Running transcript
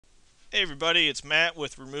Hey everybody, it's Matt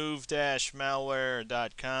with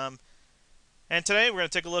remove-malware.com, and today we're going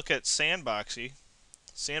to take a look at Sandboxie.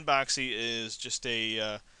 Sandboxie is just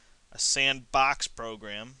a sandbox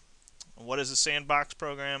program. What is a sandbox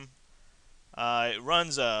program? It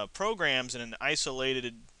runs programs in an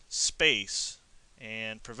isolated space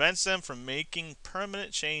and prevents them from making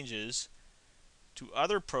permanent changes to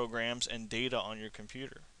other programs and data on your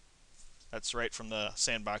computer. That's right from the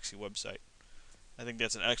Sandboxie website. I think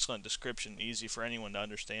that's an excellent description, easy for anyone to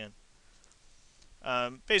understand.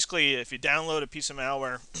 Basically, if you download a piece of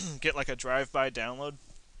malware, get like a drive-by download,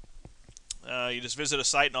 you just visit a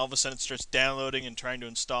site and all of a sudden it starts downloading and trying to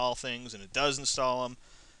install things, and it does install them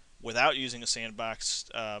without using a sandbox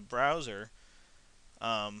browser.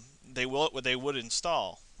 They would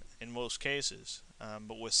install in most cases,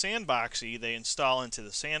 but with Sandboxie, they install into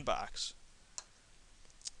the sandbox.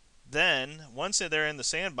 Then, once they're in the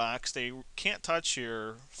sandbox, they can't touch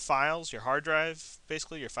your files, your hard drive,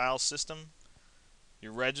 basically your file system,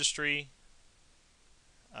 your registry,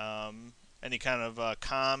 any kind of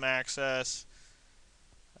COM access.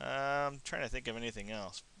 I'm trying to think of anything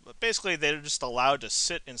else. But basically, they're just allowed to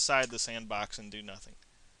sit inside the sandbox and do nothing.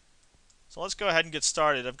 So let's go ahead and get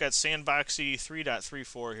started. I've got Sandboxie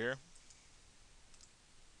 3.34 here.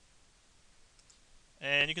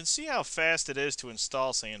 And you can see how fast it is to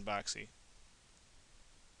install Sandboxie.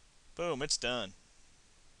 Boom, it's done.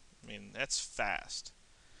 I mean, that's fast.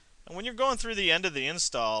 And when you're going through the end of the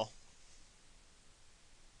install,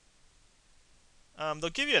 they'll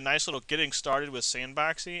give you a nice little getting started with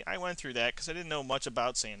Sandboxie. I went through that because I didn't know much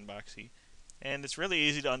about Sandboxie. And it's really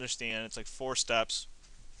easy to understand. It's like 4 steps.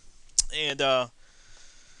 And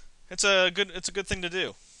it's a good thing to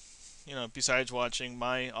do. Besides watching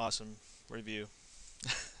my awesome review.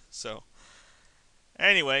 So,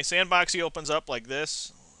 anyway, Sandboxie opens up like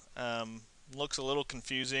this. Looks a little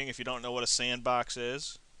confusing if you don't know what a sandbox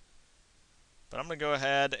is. But I'm going to go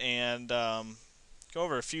ahead and go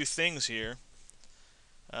over a few things here.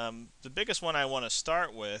 The biggest one I want to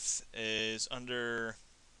start with is under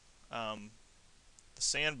the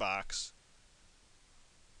sandbox.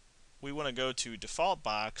 We want to go to default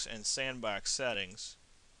box and sandbox settings.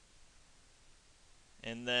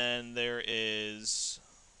 And then there is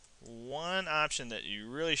one option that you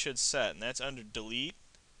really should set, and that's under delete.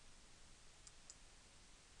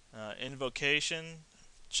 Invocation.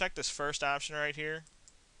 Check this first option right here.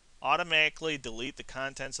 Automatically delete the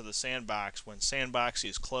contents of the sandbox when Sandboxie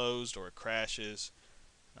is closed or it crashes.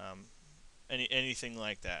 Anything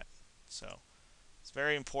like that. So it's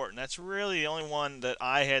very important. That's really the only one that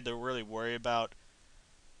I had to really worry about.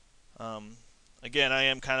 Again, I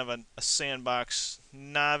am kind of a sandbox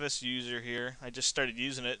novice user here. I just started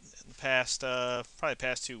using it in the past, probably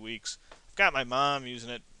past 2 weeks. I've got my mom using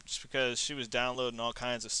it just because she was downloading all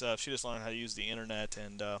kinds of stuff. She just learned how to use the internet,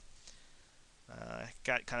 and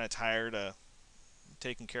got kind of tired of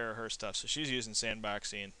taking care of her stuff. So she's using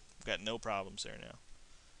Sandboxie, and I've got no problems there now.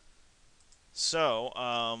 So,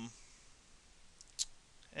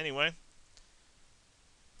 anyway,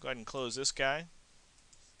 go ahead and close this guy.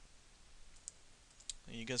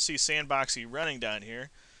 And you can see Sandboxie running down here.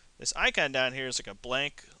 This icon down here is like a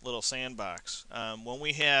blank little sandbox. When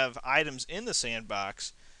we have items in the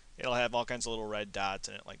sandbox, it'll have all kinds of little red dots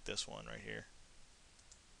in it, like this one right here.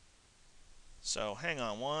 So hang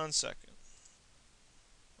on one second.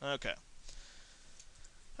 Okay.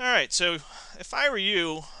 Alright, so if I were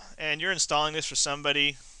you and you're installing this for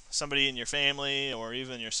somebody in your family or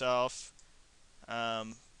even yourself,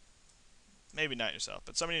 maybe not yourself,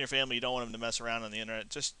 but somebody in your family, you don't want them to mess around on the internet,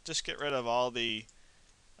 just get rid of all the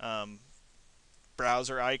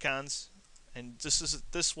browser icons, and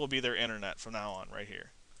this will be their internet from now on right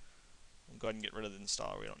here. We'll go ahead and get rid of the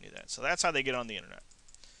installer. We don't need that. So that's how they get on the internet.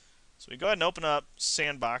 So we go ahead and open up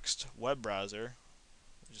Sandboxed web browser,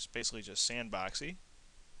 which is basically just Sandboxie.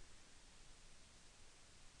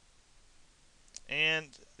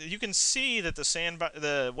 And you can see that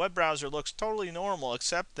the web browser looks totally normal,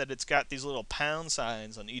 except that it's got these little pound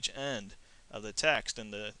signs on each end of the text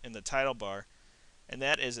in the title bar, and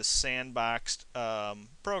that is a sandboxed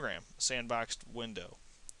program, a sandboxed window.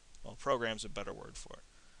 Well, program's a better word for it,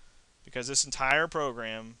 because this entire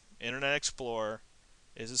program, Internet Explorer,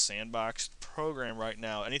 is a sandboxed program right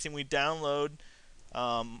now. Anything we download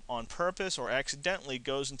on purpose or accidentally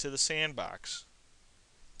goes into the sandbox.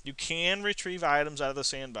 You can retrieve items out of the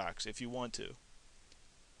sandbox if you want to.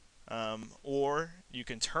 Or you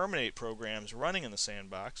can terminate programs running in the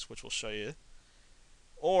sandbox, which we'll show you.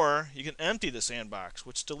 Or you can empty the sandbox,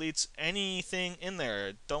 which deletes anything in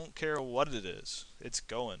there. Don't care what it is. It's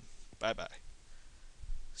going. Bye-bye.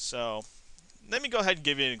 So let me go ahead and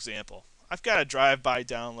give you an example. I've got a drive-by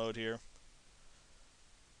download here,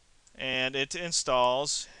 and it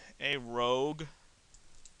installs a rogue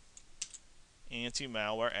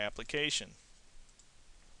anti-malware application.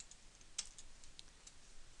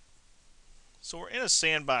 So we're in a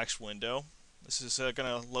sandbox window. This is going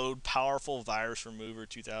to load Powerful Virus Remover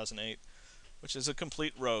 2008, which is a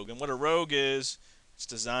complete rogue. And what a rogue is, it's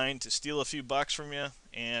designed to steal a few bucks from you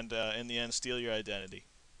and in the end steal your identity.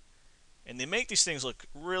 And they make these things look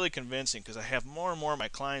really convincing because I have more and more of my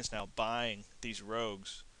clients now buying these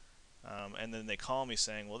rogues. And then they call me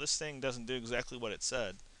saying, well, this thing doesn't do exactly what it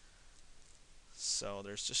said. So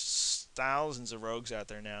there's just thousands of rogues out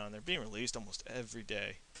there now, and they're being released almost every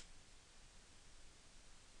day.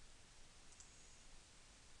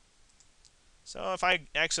 So if I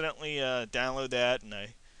accidentally download that and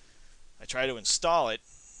I try to install it,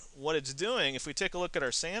 what it's doing, if we take a look at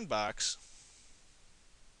our sandbox,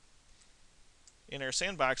 in our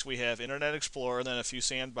sandbox we have Internet Explorer and then a few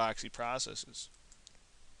Sandboxie processes.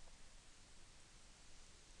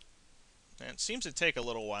 And it seems to take a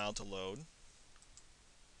little while to load.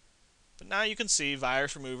 But now you can see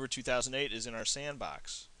Virus Remover 2008 is in our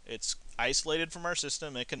sandbox. It's isolated from our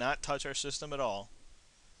system. It cannot touch our system at all.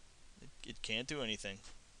 It can't do anything.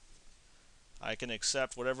 I can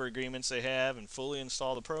accept whatever agreements they have and fully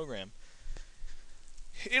install the program.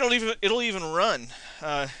 It'll even run.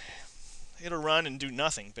 It'll run and do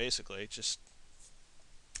nothing basically. It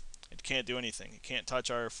can't do anything. It can't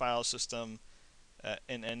touch our file system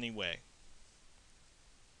in any way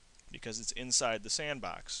because it's inside the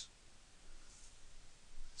sandbox.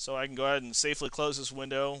 So I can go ahead and safely close this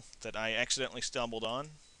window that I accidentally stumbled on.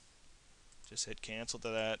 Just hit cancel to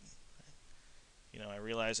that. I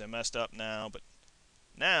realize I messed up now, but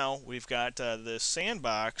now we've got this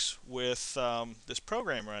sandbox with this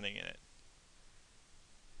program running in it.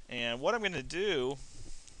 And what I'm going to do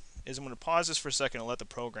is I'm going to pause this for a second and let the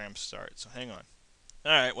program start. So hang on.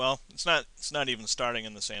 All right. Well, it's not even starting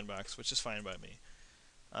in the sandbox, which is fine by me.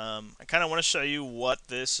 I kind of want to show you what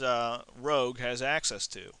this rogue has access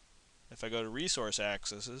to. If I go to resource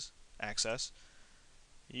access,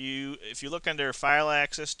 if you look under file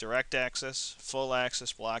access, direct access, full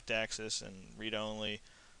access, blocked access, and read only,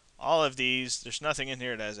 all of these, there's nothing in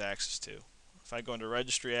here it has access to. If I go into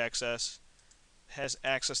registry access, it has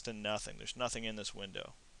access to nothing. There's nothing in this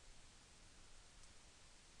window.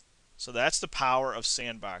 So that's the power of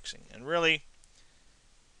sandboxing. And really,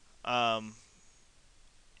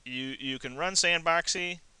 you can run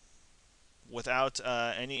Sandboxie without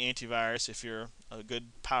any antivirus if you're a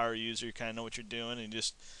good power user. You kind of know what you're doing, and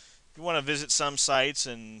you want to visit some sites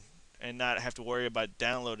and not have to worry about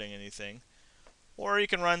downloading anything. Or you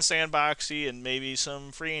can run Sandboxie and maybe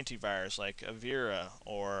some free antivirus like Avira,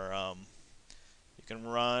 or you can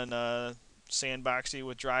run Sandboxie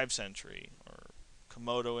with Drive Sentry or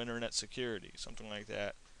Komodo Internet Security, something like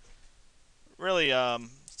that. Really,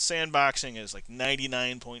 sandboxing is like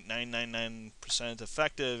 99.999%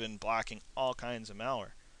 effective in blocking all kinds of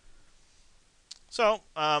malware. So,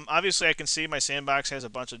 obviously I can see my sandbox has a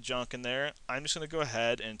bunch of junk in there. I'm just going to go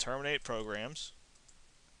ahead and terminate programs.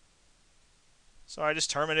 So I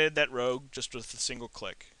just terminated that rogue just with a single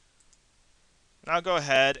click. And I'll go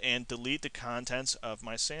ahead and delete the contents of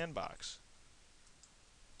my sandbox.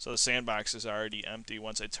 So the sandbox is already empty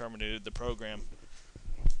once I terminated the program.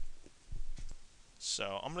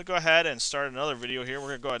 So I'm going to go ahead and start another video here. We're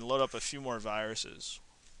going to go ahead and load up a few more viruses.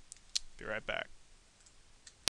 Be right back.